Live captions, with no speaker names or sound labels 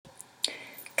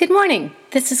Good morning.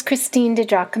 This is Christine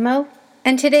DiGiacomo,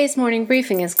 and today's morning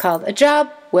briefing is called A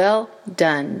Job Well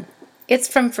Done. It's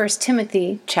from 1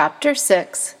 Timothy chapter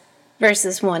 6,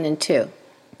 verses 1 and 2.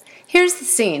 Here's the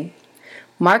scene.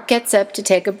 Mark gets up to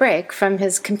take a break from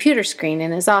his computer screen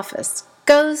in his office,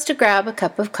 goes to grab a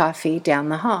cup of coffee down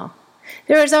the hall.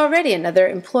 There is already another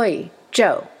employee,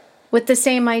 Joe, with the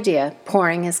same idea,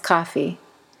 pouring his coffee.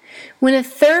 When a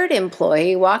third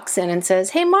employee walks in and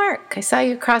says, "Hey, Mark, I saw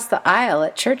you across the aisle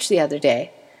at church the other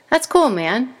day. That's cool,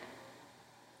 man."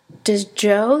 Does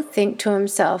Joe think to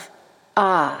himself,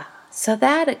 so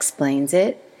that explains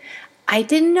it. I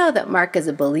didn't know that Mark is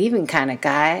a believing kind of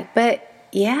guy, but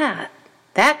yeah,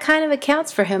 that kind of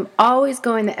accounts for him always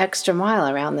going the extra mile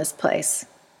around this place.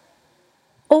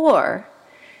 Or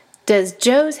does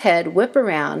Joe's head whip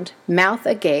around, mouth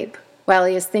agape, while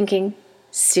he is thinking,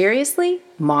 seriously,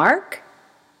 Mark?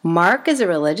 Mark is a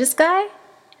religious guy?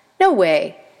 No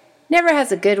way. Never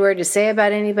has a good word to say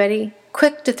about anybody,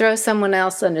 quick to throw someone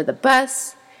else under the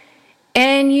bus,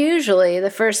 and usually the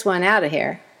first one out of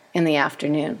here in the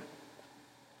afternoon.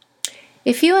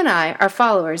 If you and I are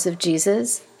followers of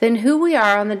Jesus, then who we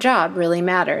are on the job really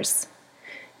matters.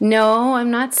 No,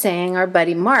 I'm not saying our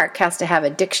buddy Mark has to have a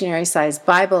dictionary-sized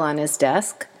Bible on his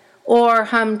desk or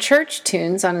hum church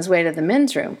tunes on his way to the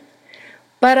men's room.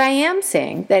 But I am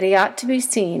saying that he ought to be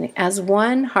seen as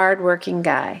one hard-working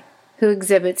guy who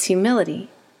exhibits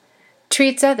humility,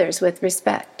 treats others with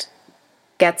respect,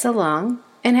 gets along,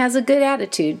 and has a good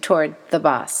attitude toward the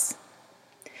boss.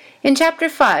 In chapter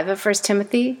 5 of 1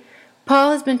 Timothy,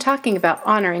 Paul has been talking about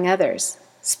honoring others,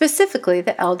 specifically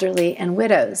the elderly and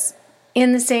widows.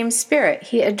 In the same spirit,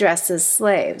 he addresses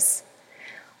slaves.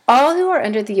 All who are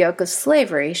under the yoke of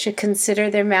slavery should consider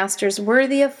their masters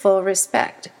worthy of full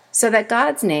respect, so that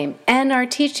God's name and our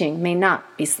teaching may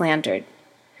not be slandered.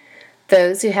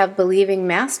 Those who have believing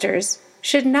masters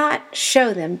should not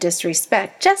show them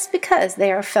disrespect just because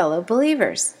they are fellow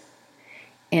believers.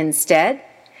 Instead,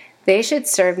 they should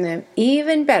serve them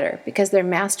even better because their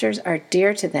masters are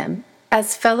dear to them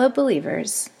as fellow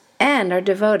believers and are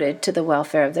devoted to the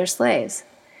welfare of their slaves.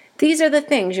 These are the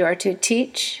things you are to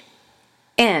teach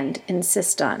and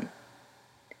insist on.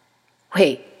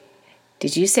 Wait,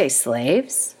 did you say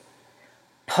slaves?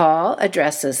 Paul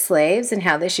addresses slaves and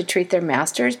how they should treat their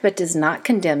masters, but does not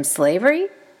condemn slavery?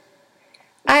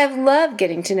 I have loved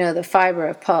getting to know the fiber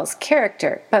of Paul's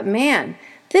character, but man,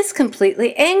 this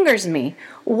completely angers me.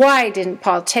 Why didn't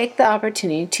Paul take the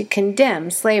opportunity to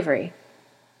condemn slavery?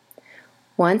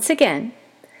 Once again,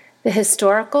 the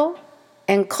historical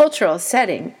and cultural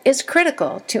setting is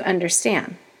critical to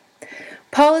understand.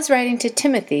 Paul is writing to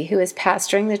Timothy, who is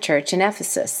pastoring the church in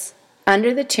Ephesus,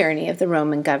 under the tyranny of the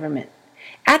Roman government.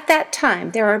 At that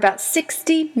time, there were about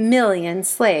 60 million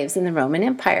slaves in the Roman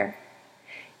Empire.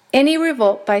 Any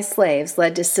revolt by slaves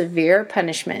led to severe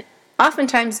punishment,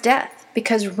 oftentimes death,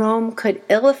 because Rome could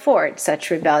ill afford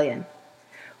such rebellion.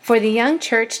 For the young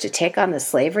church to take on the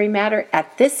slavery matter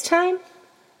at this time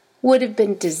would have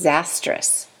been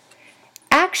disastrous.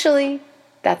 Actually,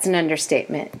 that's an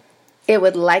understatement. It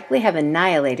would likely have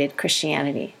annihilated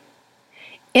Christianity.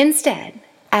 Instead,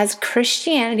 as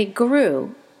Christianity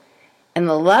grew, and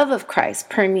the love of Christ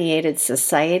permeated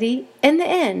society, in the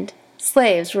end,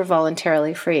 slaves were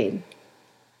voluntarily freed.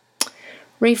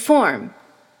 Reform,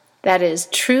 that is,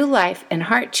 true life and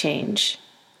heart change,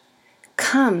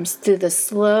 comes through the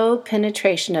slow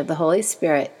penetration of the Holy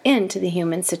Spirit into the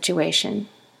human situation.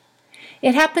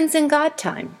 It happens in God's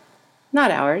time, not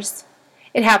ours.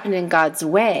 It happened in God's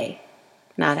way,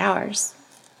 not ours.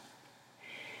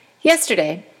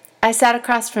 Yesterday, I sat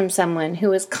across from someone who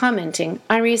was commenting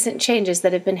on recent changes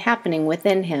that have been happening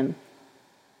within him,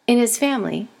 in his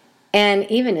family, and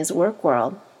even his work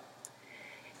world.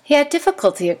 He had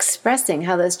difficulty expressing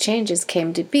how those changes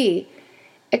came to be,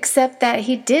 except that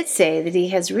he did say that he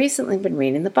has recently been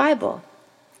reading the Bible,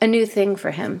 a new thing for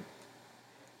him,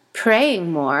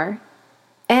 praying more,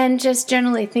 and just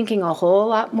generally thinking a whole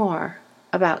lot more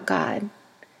about God.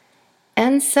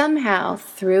 And somehow,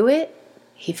 through it,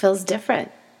 he feels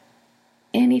different.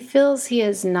 And he feels he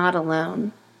is not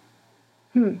alone.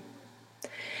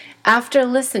 After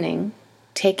listening,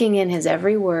 taking in his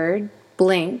every word,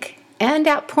 blink, and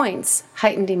at points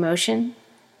heightened emotion,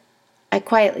 I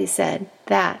quietly said,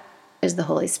 that is the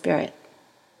Holy Spirit.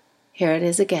 Here it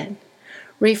is again.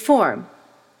 Reform,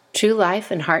 true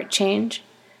life and heart change,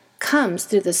 comes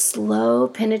through the slow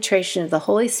penetration of the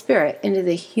Holy Spirit into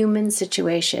the human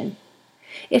situation.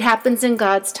 It happens in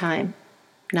God's time,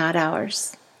 not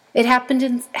ours. It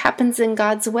happens in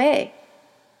God's way,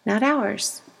 not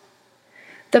ours.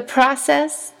 The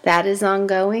process, that is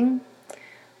ongoing,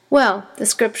 Well, the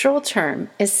scriptural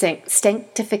term is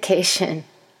sanctification.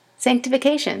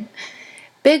 Sanctification.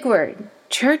 Big word,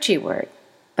 churchy word,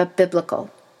 but biblical.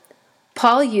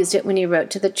 Paul used it when he wrote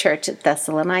to the church at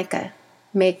Thessalonica.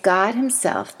 May God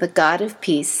himself, the God of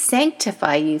peace,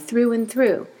 sanctify you through and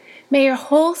through. May your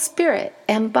whole spirit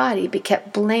and body be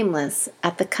kept blameless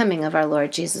at the coming of our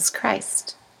Lord Jesus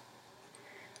Christ.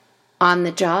 On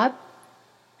the job,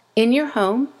 in your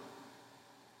home,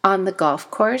 on the golf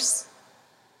course,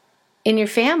 in your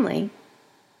family,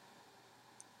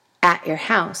 at your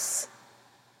house,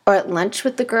 or at lunch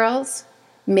with the girls,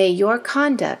 may your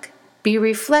conduct be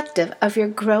reflective of your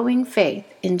growing faith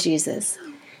in Jesus.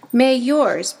 May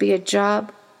yours be a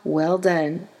job well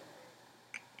done.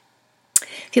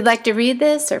 If you'd like to read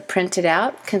this or print it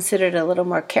out, consider it a little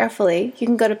more carefully, you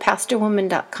can go to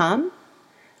pastorwoman.com,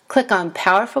 click on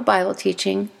Powerful Bible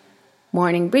Teaching,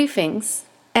 Morning Briefings,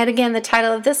 and again, the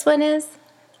title of this one is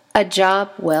A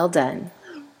Job Well Done.